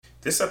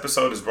This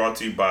episode is brought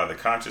to you by the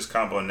Conscious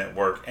Combo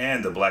Network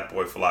and the Black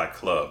Boy Fly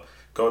Club.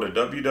 Go to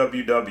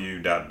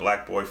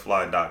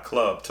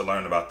www.blackboyfly.club to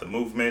learn about the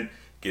movement,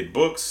 get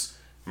books,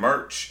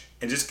 merch,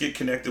 and just get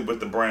connected with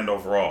the brand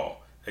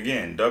overall.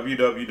 Again,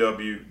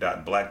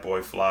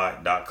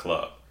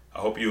 www.blackboyfly.club. I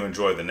hope you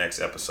enjoy the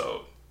next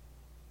episode.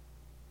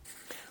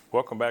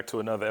 Welcome back to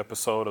another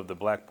episode of the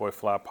Black Boy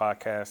Fly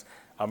podcast.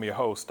 I'm your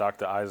host,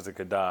 Dr. Isaac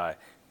Adai.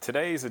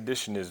 Today's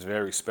edition is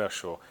very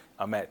special.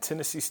 I'm at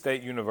Tennessee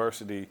State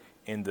University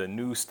in the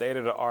new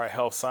state-of-the-art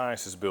health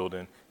sciences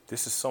building.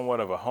 This is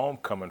somewhat of a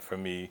homecoming for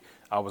me.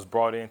 I was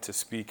brought in to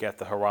speak at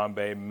the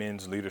Harambe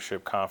Men's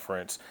Leadership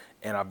Conference,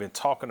 and I've been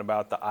talking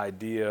about the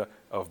idea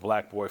of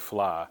Black Boy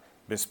Fly.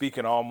 Been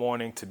speaking all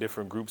morning to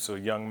different groups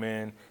of young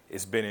men.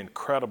 It's been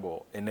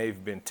incredible, and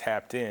they've been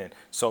tapped in.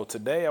 So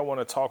today I want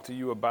to talk to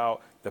you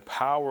about the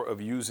power of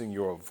using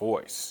your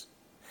voice.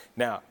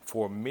 Now,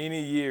 for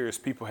many years,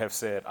 people have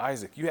said,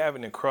 Isaac, you have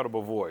an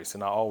incredible voice.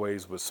 And I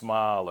always would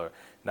smile or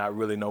not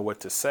really know what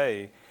to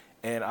say.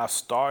 And I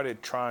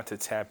started trying to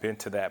tap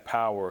into that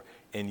power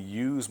and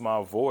use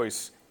my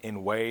voice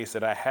in ways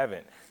that I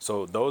haven't.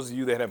 So those of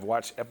you that have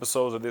watched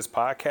episodes of this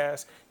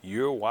podcast,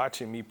 you're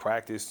watching me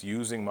practice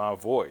using my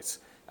voice.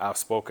 I've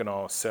spoken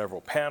on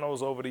several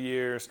panels over the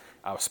years.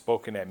 I've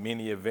spoken at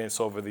many events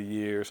over the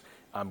years.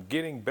 I'm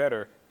getting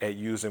better at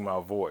using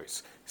my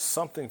voice.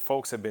 Something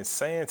folks have been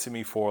saying to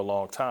me for a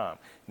long time.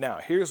 Now,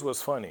 here's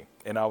what's funny.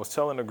 And I was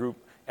telling a group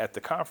at the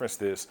conference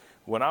this.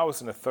 When I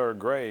was in the third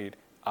grade,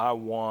 I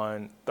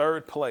won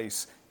third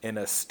place in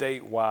a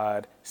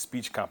statewide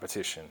speech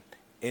competition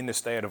in the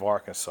state of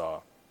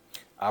Arkansas.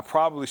 I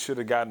probably should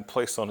have gotten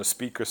placed on the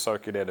speaker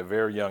circuit at a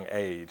very young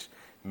age.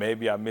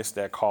 Maybe I missed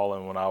that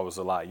calling when I was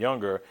a lot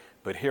younger,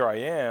 but here I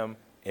am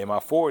in my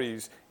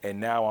 40s, and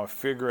now I'm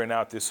figuring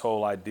out this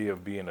whole idea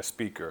of being a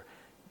speaker.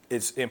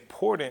 It's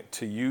important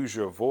to use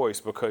your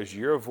voice because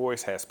your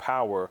voice has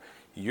power.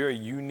 Your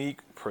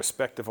unique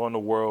perspective on the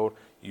world,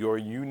 your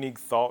unique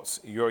thoughts,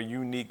 your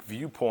unique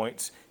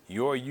viewpoints,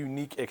 your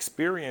unique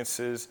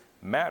experiences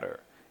matter.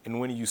 And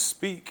when you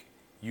speak,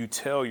 you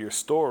tell your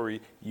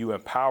story, you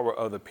empower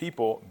other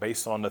people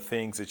based on the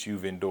things that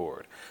you've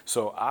endured.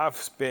 So I've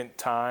spent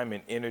time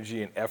and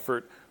energy and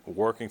effort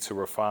working to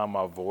refine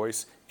my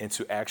voice and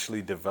to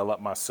actually develop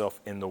myself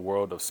in the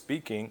world of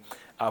speaking.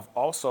 I've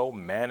also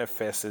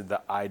manifested the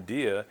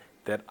idea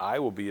that I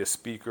will be a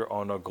speaker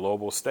on a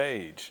global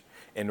stage.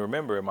 And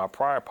remember, in my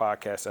prior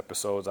podcast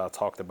episodes, I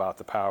talked about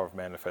the power of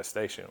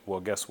manifestation. Well,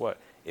 guess what?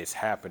 It's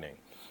happening.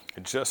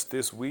 Just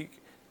this week,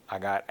 I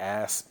got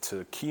asked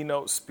to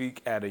keynote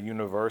speak at a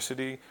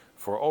university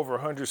for over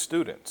 100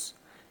 students.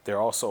 They're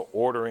also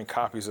ordering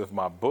copies of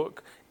my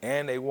book,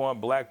 and they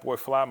want Black Boy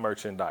Fly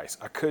merchandise.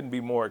 I couldn't be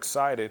more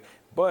excited,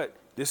 but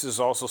this is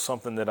also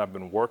something that I've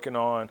been working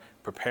on,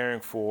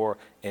 preparing for,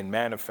 and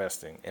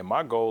manifesting. And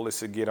my goal is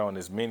to get on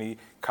as many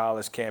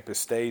college campus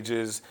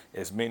stages,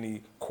 as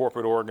many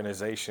corporate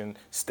organization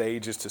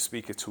stages to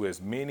speak it to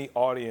as many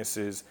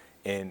audiences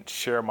and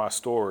share my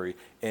story,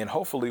 and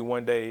hopefully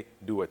one day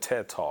do a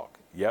TED Talk.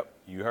 Yep,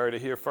 you heard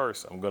it here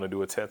first. I'm going to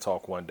do a TED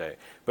Talk one day.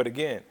 But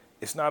again,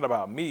 it's not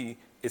about me.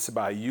 It's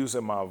about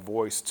using my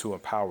voice to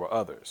empower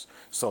others.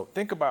 So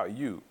think about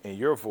you and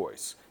your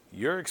voice.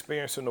 Your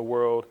experience in the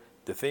world,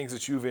 the things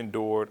that you've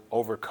endured,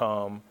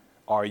 overcome,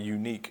 are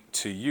unique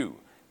to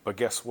you. But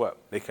guess what?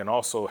 They can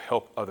also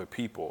help other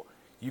people.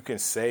 You can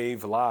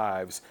save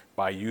lives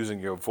by using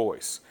your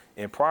voice.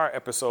 In prior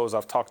episodes,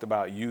 I've talked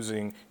about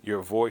using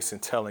your voice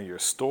and telling your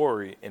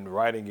story and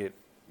writing it,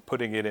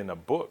 putting it in a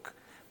book.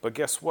 But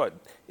guess what?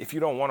 If you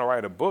don't want to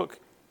write a book,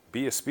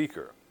 be a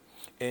speaker.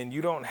 And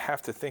you don't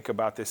have to think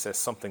about this as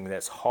something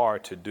that's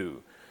hard to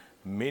do.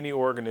 Many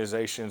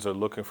organizations are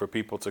looking for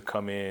people to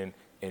come in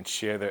and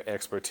share their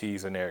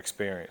expertise and their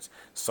experience.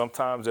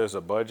 Sometimes there's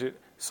a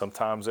budget,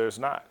 sometimes there's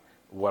not.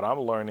 What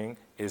I'm learning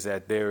is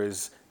that there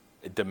is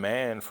a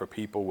demand for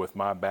people with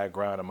my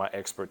background and my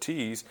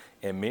expertise,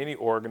 and many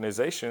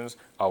organizations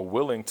are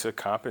willing to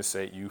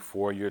compensate you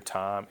for your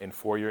time and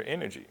for your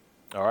energy.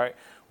 All right.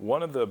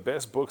 One of the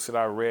best books that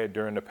I read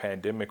during the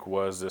pandemic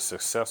was The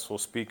Successful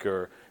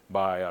Speaker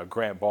by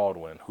Grant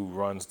Baldwin, who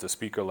runs the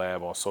Speaker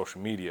Lab on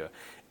social media.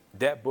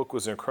 That book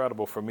was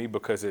incredible for me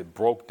because it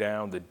broke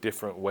down the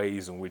different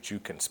ways in which you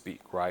can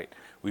speak, right?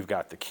 We've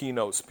got the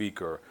keynote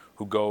speaker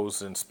who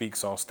goes and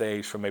speaks on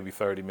stage for maybe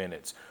 30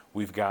 minutes.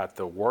 We've got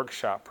the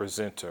workshop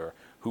presenter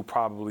who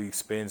probably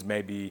spends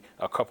maybe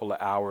a couple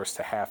of hours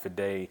to half a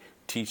day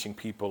teaching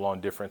people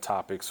on different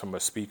topics from a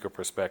speaker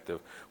perspective.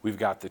 We've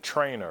got the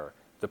trainer,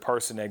 the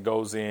person that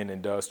goes in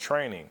and does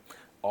training.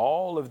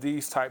 All of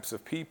these types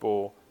of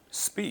people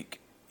speak,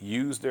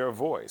 use their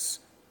voice.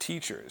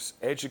 Teachers,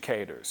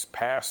 educators,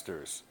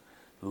 pastors,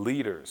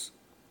 leaders,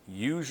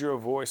 use your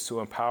voice to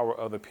empower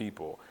other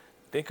people.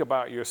 Think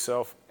about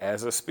yourself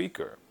as a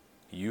speaker.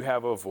 You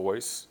have a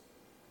voice,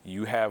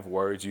 you have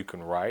words you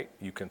can write,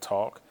 you can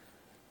talk.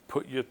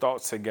 Put your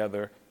thoughts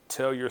together,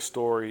 tell your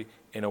story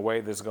in a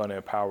way that's going to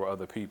empower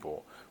other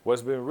people.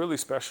 What's been really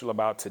special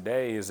about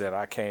today is that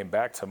I came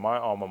back to my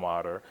alma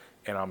mater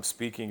and I'm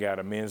speaking at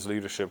a men's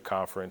leadership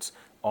conference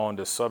on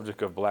the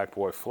subject of Black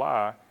Boy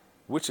Fly,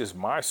 which is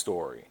my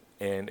story.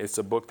 And it's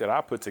a book that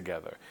I put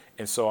together.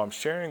 And so I'm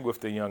sharing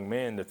with the young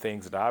men the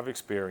things that I've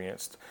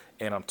experienced,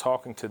 and I'm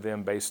talking to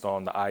them based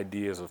on the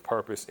ideas of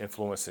purpose,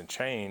 influence, and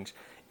change.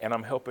 And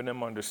I'm helping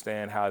them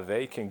understand how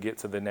they can get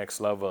to the next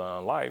level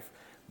in life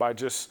by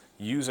just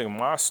using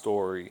my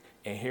story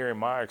and hearing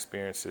my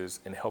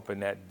experiences and helping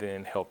that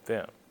then help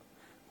them.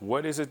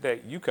 What is it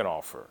that you can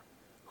offer?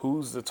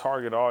 Who's the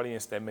target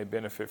audience that may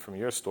benefit from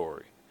your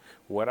story?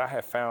 What I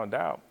have found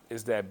out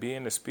is that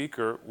being a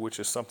speaker, which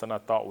is something I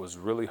thought was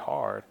really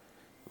hard,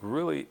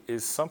 really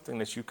is something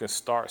that you can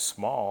start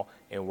small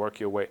and work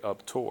your way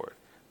up toward.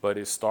 But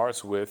it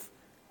starts with,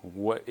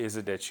 what is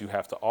it that you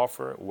have to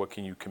offer? What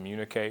can you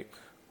communicate?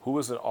 Who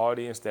is an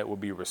audience that will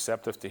be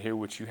receptive to hear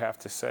what you have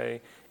to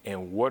say?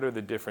 And what are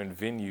the different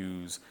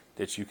venues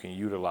that you can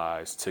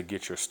utilize to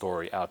get your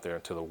story out there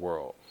into the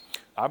world?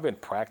 I've been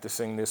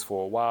practicing this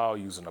for a while,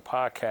 using a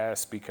podcast,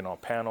 speaking on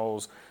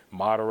panels,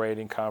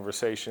 moderating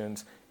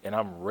conversations, and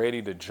I'm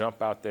ready to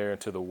jump out there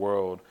into the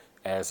world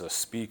as a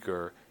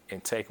speaker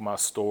and take my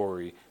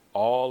story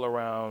all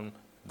around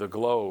the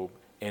globe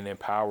and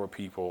empower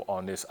people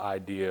on this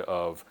idea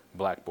of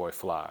Black Boy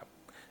Fly.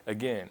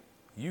 Again,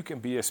 you can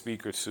be a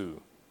speaker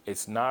too.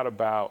 It's not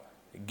about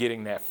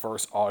getting that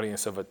first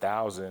audience of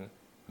 1,000.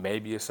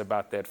 Maybe it's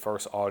about that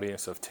first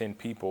audience of 10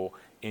 people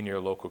in your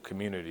local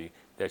community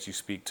that you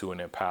speak to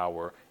and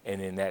empower, and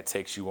then that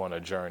takes you on a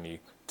journey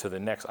to the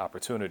next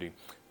opportunity.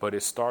 But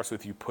it starts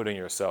with you putting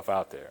yourself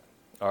out there.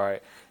 All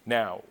right.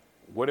 Now,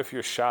 what if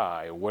you're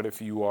shy? What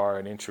if you are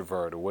an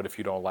introvert? Or what if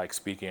you don't like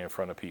speaking in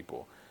front of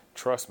people?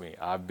 Trust me,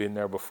 I've been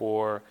there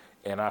before,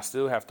 and I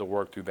still have to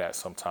work through that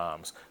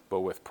sometimes.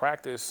 But with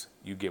practice,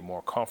 you get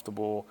more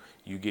comfortable,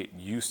 you get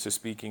used to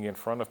speaking in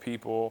front of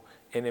people,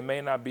 and it may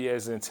not be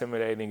as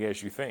intimidating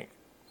as you think.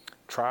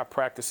 Try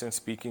practicing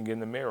speaking in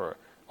the mirror,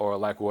 or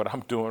like what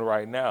I'm doing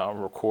right now,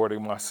 I'm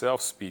recording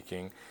myself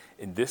speaking,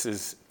 and this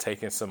is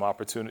taking some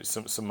opportunity,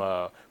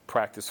 some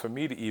practice for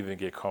me to even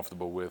get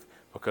comfortable with,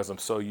 because I'm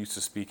so used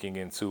to speaking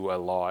into a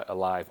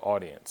live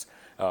audience.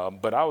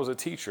 But I was a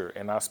teacher,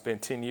 and I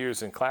spent 10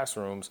 years in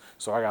classrooms,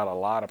 so I got a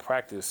lot of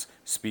practice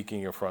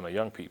speaking in front of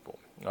young people.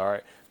 All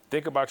right.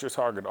 Think about your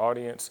target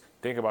audience.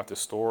 Think about the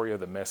story or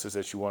the message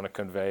that you want to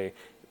convey.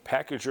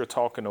 Package your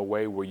talk in a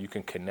way where you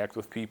can connect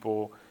with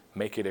people,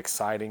 make it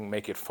exciting,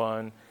 make it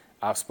fun.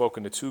 I've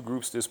spoken to 2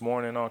 groups this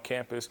morning on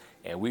campus,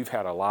 and we've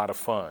had a lot of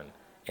fun.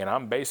 And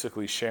I'm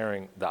basically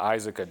sharing the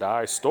Isaac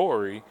Adai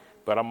story,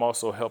 but I'm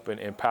also helping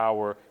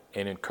empower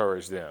and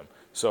encourage them.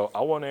 So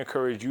I want to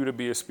encourage you to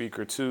be a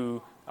speaker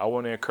too. I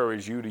want to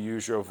encourage you to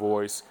use your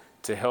voice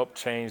to help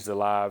change the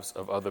lives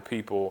of other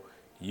people.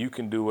 You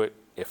can do it.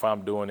 If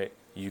I'm doing it,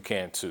 you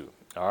can too.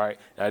 All right.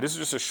 Now, this is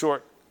just a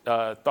short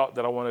thought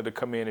that I wanted to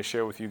come in and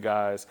share with you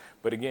guys.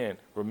 But again,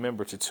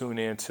 remember to tune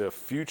in to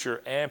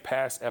future and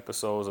past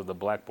episodes of the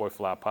Black Boy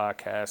Fly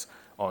podcast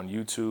on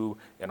YouTube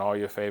and all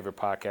your favorite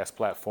podcast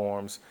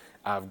platforms.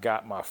 I've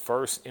got my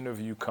first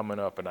interview coming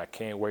up, and I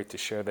can't wait to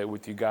share that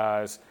with you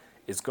guys.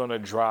 It's going to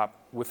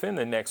drop within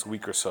the next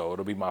week or so.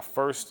 It'll be my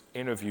first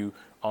interview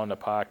on the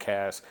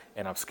podcast,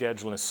 and I'm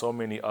scheduling so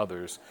many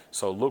others.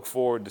 So look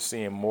forward to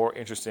seeing more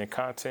interesting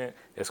content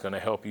that's going to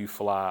help you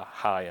fly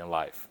high in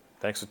life.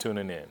 Thanks for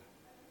tuning in.